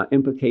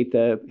implicate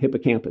the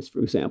hippocampus, for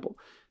example.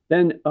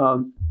 Then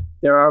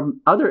there are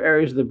other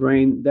areas of the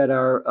brain that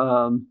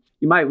are,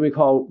 you might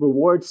recall,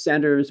 reward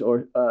centers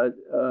or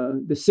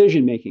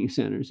decision-making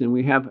centers. And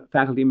we have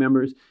faculty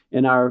members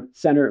in our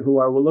center who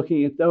are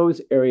looking at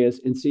those areas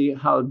and see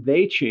how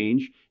they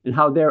change and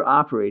how they're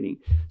operating.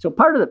 So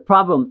part of the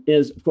problem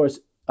is, of course,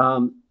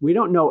 we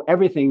don't know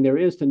everything there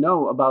is to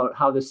know about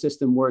how the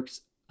system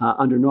works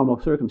under normal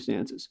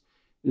circumstances.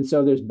 And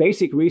so there's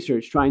basic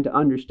research trying to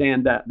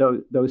understand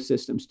those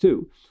systems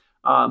too.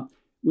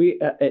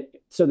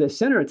 So the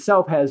center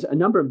itself has a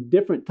number of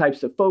different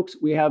types of folks.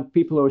 We have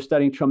people who are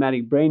studying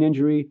traumatic brain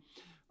injury,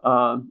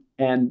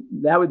 and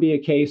that would be a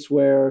case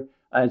where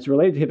it's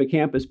related to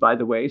hippocampus, by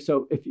the way.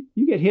 So if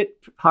you get hit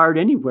hard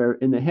anywhere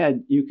in the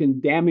head, you can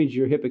damage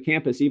your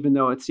hippocampus, even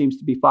though it seems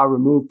to be far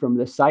removed from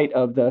the site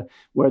of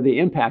where the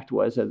impact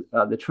was of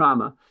the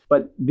trauma.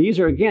 But these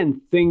are,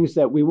 again, things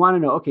that we want to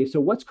know. Okay, so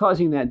what's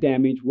causing that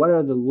damage? What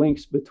are the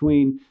links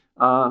between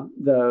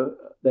the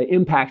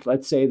impact,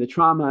 let's say, the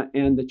trauma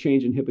and the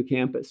change in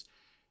hippocampus?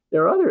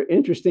 There are other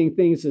interesting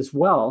things as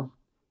well,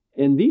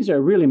 and these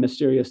are really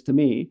mysterious to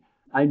me.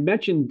 I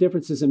mentioned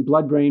differences in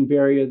blood-brain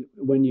barrier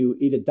when you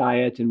eat a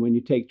diet and when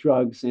you take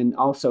drugs, and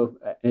also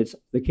it's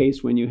the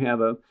case when you have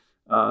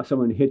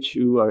someone hits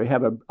you or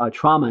have a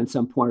trauma in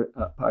some part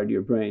of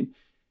your brain.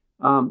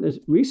 There's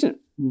recent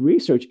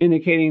research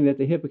indicating that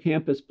the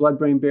hippocampus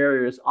blood-brain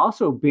barrier is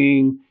also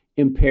being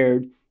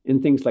impaired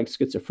in things like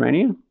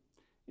schizophrenia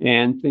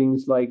and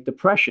things like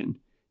depression.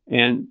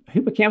 And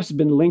hippocampus has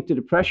been linked to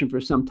depression for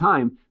some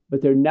time,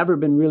 but there's never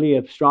been really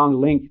a strong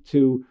link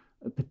to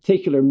a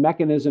particular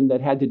mechanism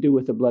that had to do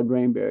with the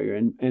blood-brain barrier.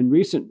 And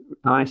when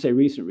I say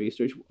recent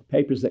research,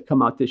 papers that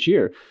come out this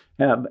year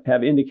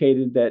have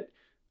indicated that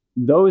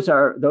those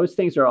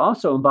things are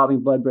also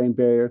involving blood-brain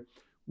barrier.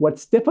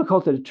 What's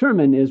difficult to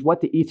determine is what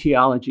the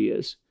etiology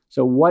is.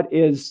 So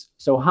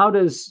how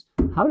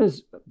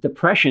does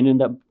depression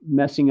end up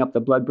messing up the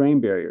blood-brain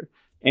barrier?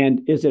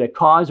 And is it a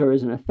cause or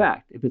is it an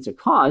effect? If it's a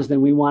cause,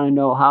 then we want to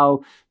know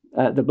how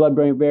the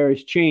blood-brain barrier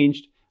has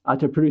changed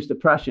to produce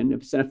depression.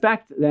 If it's an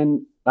effect,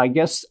 then I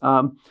guess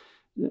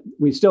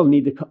we still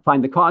need to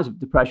find the cause of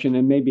depression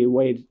and maybe a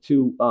way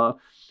to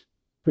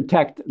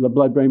protect the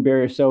blood-brain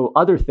barrier so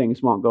other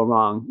things won't go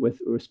wrong with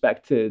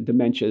respect to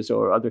dementias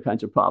or other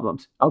kinds of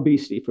problems,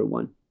 obesity for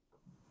one.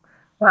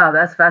 Wow,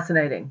 that's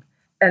fascinating.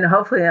 And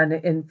hopefully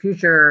in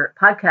future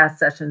podcast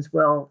sessions,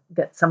 we'll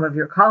get some of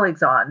your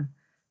colleagues on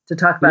to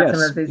talk about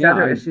some of these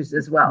other issues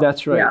as well.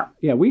 That's right.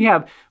 Yeah, we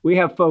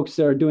have folks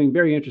that are doing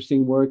very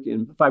interesting work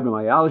in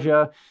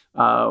fibromyalgia,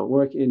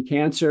 work in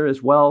cancer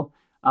as well.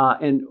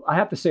 And I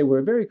have to say, we're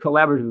a very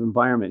collaborative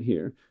environment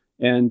here.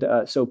 And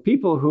so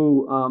people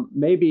who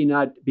maybe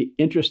not be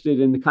interested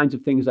in the kinds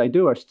of things I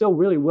do are still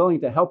really willing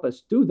to help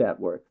us do that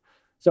work.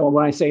 So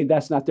when I say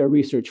that's not their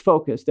research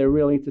focus, they're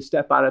willing to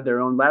step out of their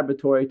own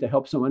laboratory to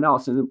help someone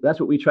else. And that's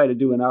what we try to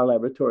do in our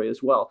laboratory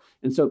as well.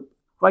 And so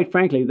quite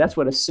frankly, that's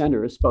what a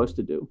center is supposed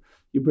to do.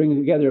 You bring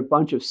together a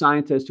bunch of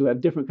scientists who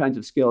have different kinds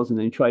of skills, and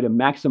then you try to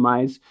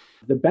maximize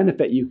the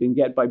benefit you can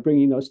get by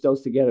bringing those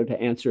skills together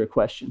to answer a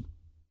question.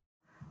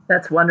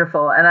 That's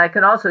wonderful. And I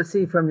can also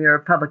see from your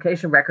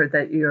publication record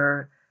that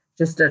you're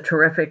just a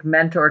terrific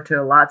mentor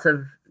to lots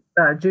of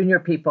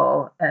junior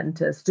people and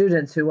to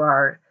students who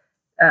are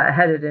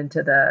headed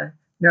into the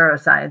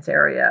neuroscience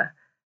area.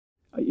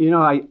 You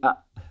know,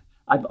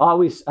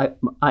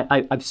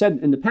 I've said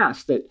in the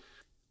past that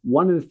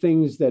one of the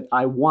things that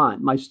I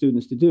want my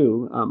students to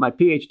do, my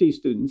PhD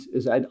students,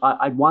 is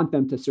I'd want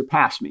them to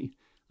surpass me.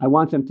 I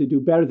want them to do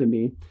better than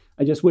me.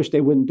 I just wish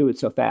they wouldn't do it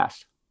so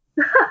fast.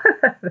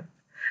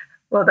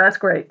 Well, that's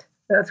great.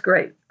 That's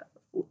great.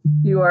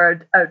 You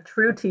are a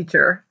true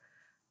teacher.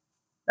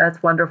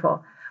 That's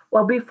wonderful.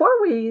 Well,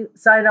 before we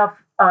sign off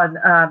on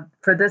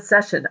for this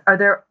session, are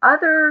there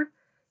other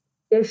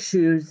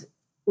issues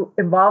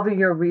involving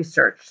your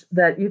research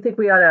that you think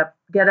we ought to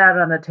get out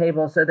on the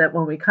table so that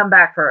when we come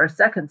back for our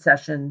second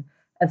session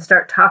and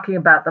start talking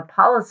about the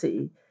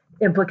policy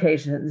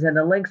implications and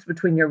the links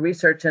between your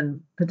research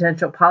and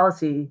potential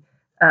policy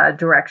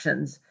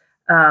directions,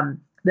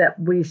 that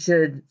we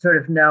should sort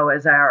of know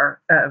as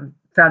our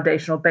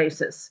foundational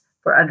basis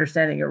for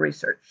understanding your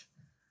research?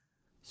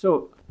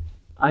 So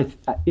I've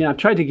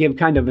tried to give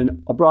kind of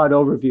a broad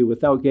overview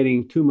without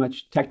getting too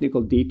much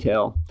technical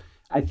detail.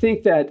 I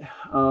think that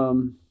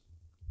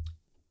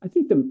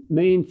the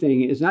main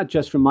thing is not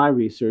just from my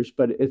research,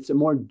 but it's a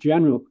more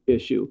general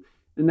issue.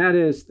 And that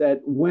is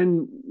that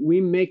when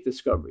we make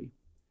discovery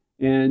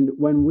and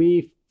when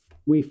we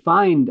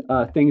find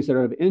things that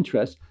are of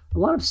interest, a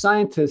lot of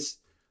scientists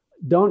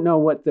don't know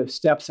what the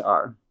steps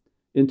are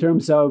in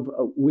terms of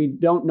we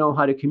don't know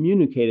how to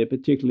communicate it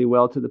particularly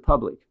well to the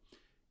public.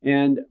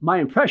 And my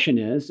impression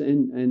is,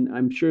 and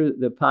I'm sure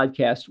the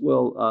podcast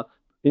will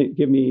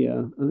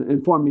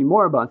inform me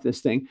more about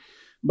this thing,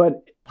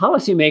 but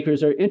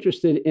policymakers are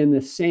interested in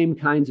the same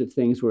kinds of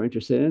things we're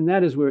interested in, and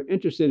that is we're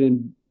interested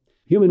in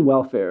human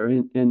welfare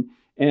and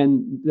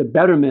the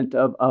betterment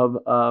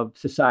of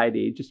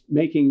society, just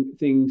making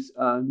things,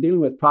 dealing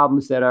with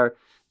problems that are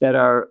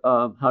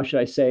how should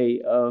I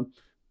say,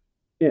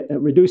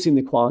 reducing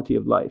the quality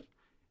of life.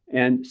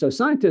 And so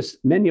scientists,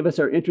 many of us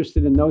are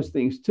interested in those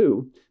things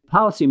too.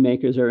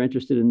 Policymakers are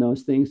interested in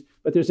those things,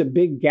 but there's a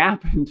big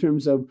gap in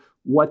terms of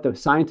what the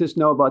scientists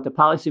know about the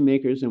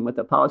policymakers and what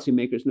the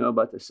policymakers know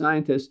about the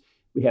scientists.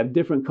 We have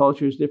different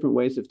cultures, different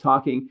ways of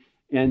talking.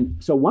 And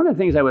so one of the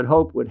things I would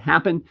hope would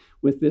happen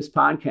with this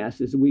podcast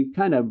is we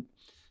kind of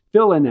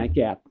fill in that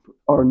gap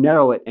or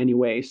narrow it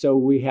anyway, so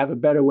we have a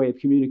better way of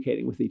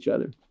communicating with each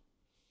other.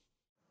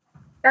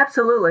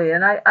 Absolutely.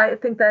 And I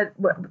think that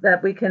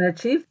we can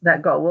achieve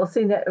that goal. We'll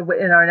see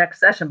in our next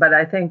session, but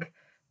I think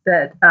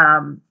that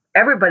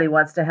everybody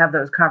wants to have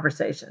those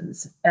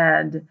conversations.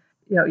 And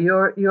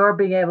you're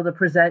being able to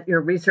present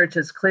your research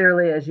as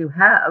clearly as you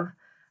have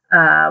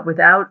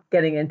without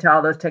getting into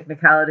all those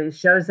technicalities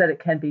shows that it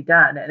can be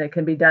done, and it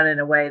can be done in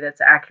a way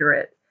that's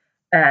accurate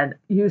and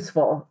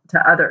useful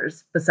to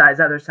others besides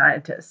other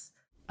scientists.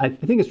 I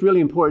think it's really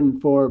important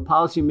for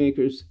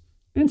policymakers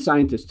and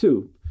scientists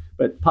too,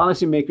 but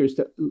policymakers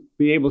to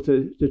be able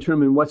to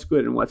determine what's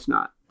good and what's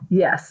not.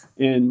 Yes.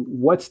 And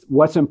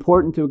what's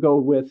important to go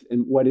with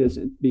and what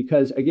isn't.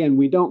 Because again,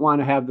 we don't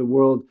want to have the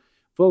world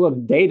full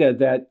of data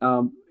that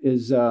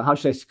is, how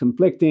should I say,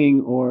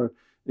 conflicting or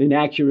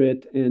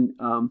inaccurate. And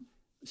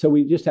so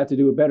we just have to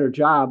do a better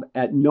job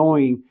at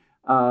knowing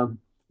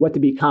what to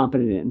be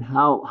confident in,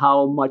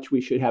 how much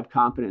we should have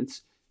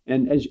confidence.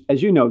 And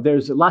as you know,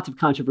 there's lots of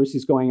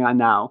controversies going on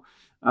now.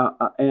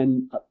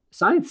 And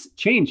science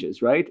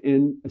changes, right?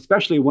 And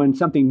especially when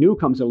something new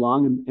comes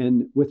along,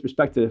 and with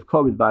respect to the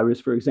COVID virus,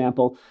 for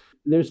example,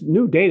 there's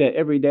new data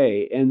every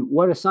day. And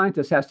what a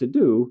scientist has to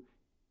do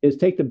is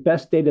take the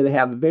best data they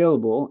have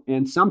available.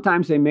 And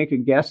sometimes they make a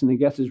guess and the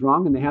guess is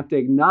wrong, and they have to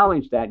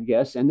acknowledge that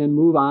guess and then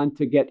move on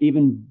to get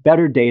even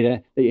better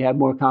data that you have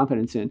more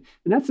confidence in.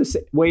 And that's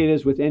the way it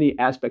is with any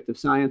aspect of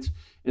science.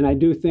 And I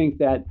do think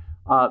that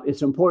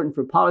it's important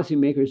for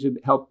policymakers to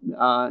help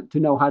to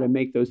know how to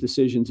make those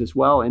decisions as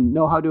well, and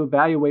know how to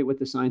evaluate what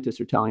the scientists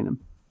are telling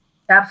them.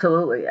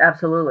 Absolutely. Yeah.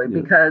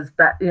 Because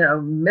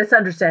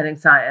misunderstanding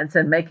science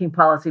and making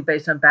policy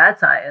based on bad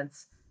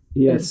science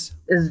is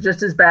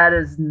just as bad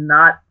as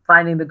not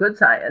finding the good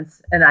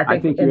science. And I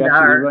think you're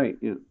absolutely right.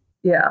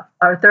 Yeah.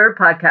 Our third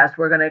podcast,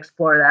 we're going to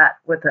explore that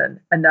with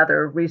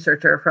another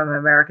researcher from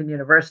American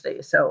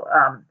University. So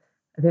I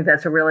think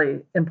that's a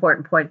really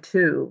important point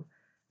too.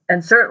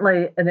 And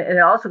certainly, and it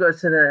also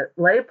goes to the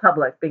lay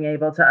public being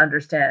able to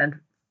understand,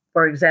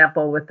 for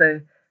example, with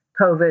the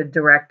COVID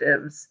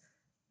directives,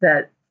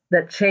 that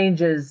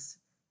changes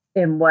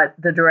in what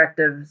the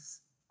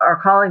directives are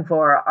calling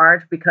for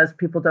aren't because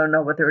people don't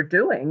know what they're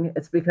doing.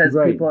 It's because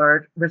people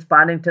are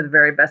responding to the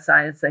very best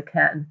science they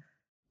can.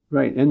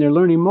 Right. And they're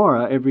learning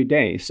more every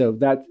day. So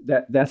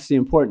that's the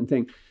important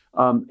thing.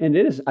 And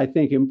it is, I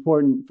think,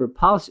 important for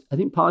policy. I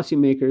think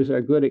policymakers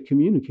are good at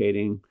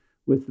communicating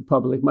with the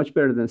public much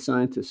better than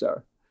scientists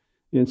are.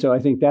 And so I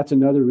think that's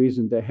another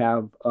reason to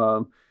have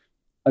a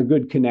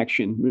good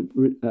connection,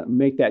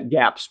 make that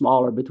gap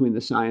smaller between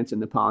the science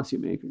and the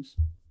policymakers.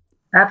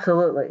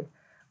 Absolutely.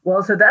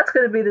 Well, so that's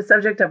going to be the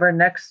subject of our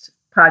next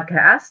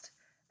podcast.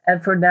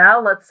 And for now,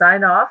 let's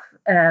sign off.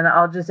 And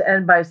I'll just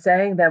end by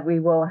saying that we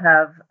will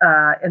have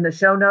in the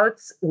show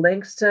notes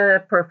links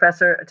to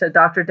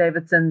Dr.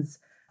 Davidson's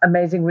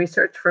amazing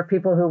research for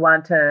people who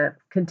want to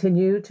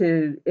continue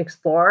to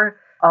explore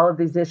all of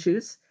these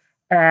issues.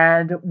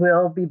 And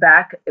we'll be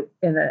back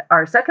in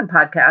our second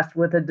podcast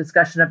with a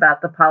discussion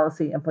about the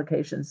policy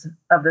implications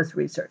of this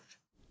research.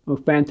 Well,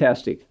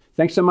 fantastic.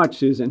 Thanks so much,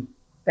 Susan.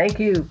 Thank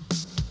you.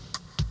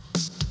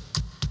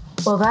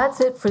 Well, that's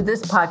it for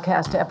this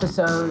podcast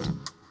episode.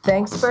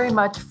 Thanks very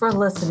much for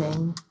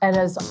listening. And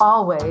as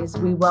always,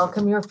 we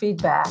welcome your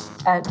feedback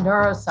at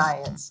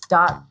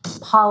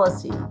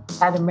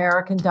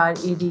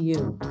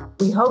neuroscience.policy@american.edu.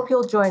 We hope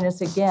you'll join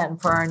us again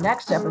for our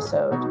next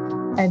episode.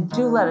 And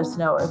do let us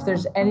know if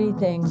there's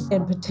anything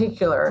in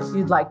particular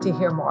you'd like to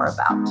hear more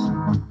about.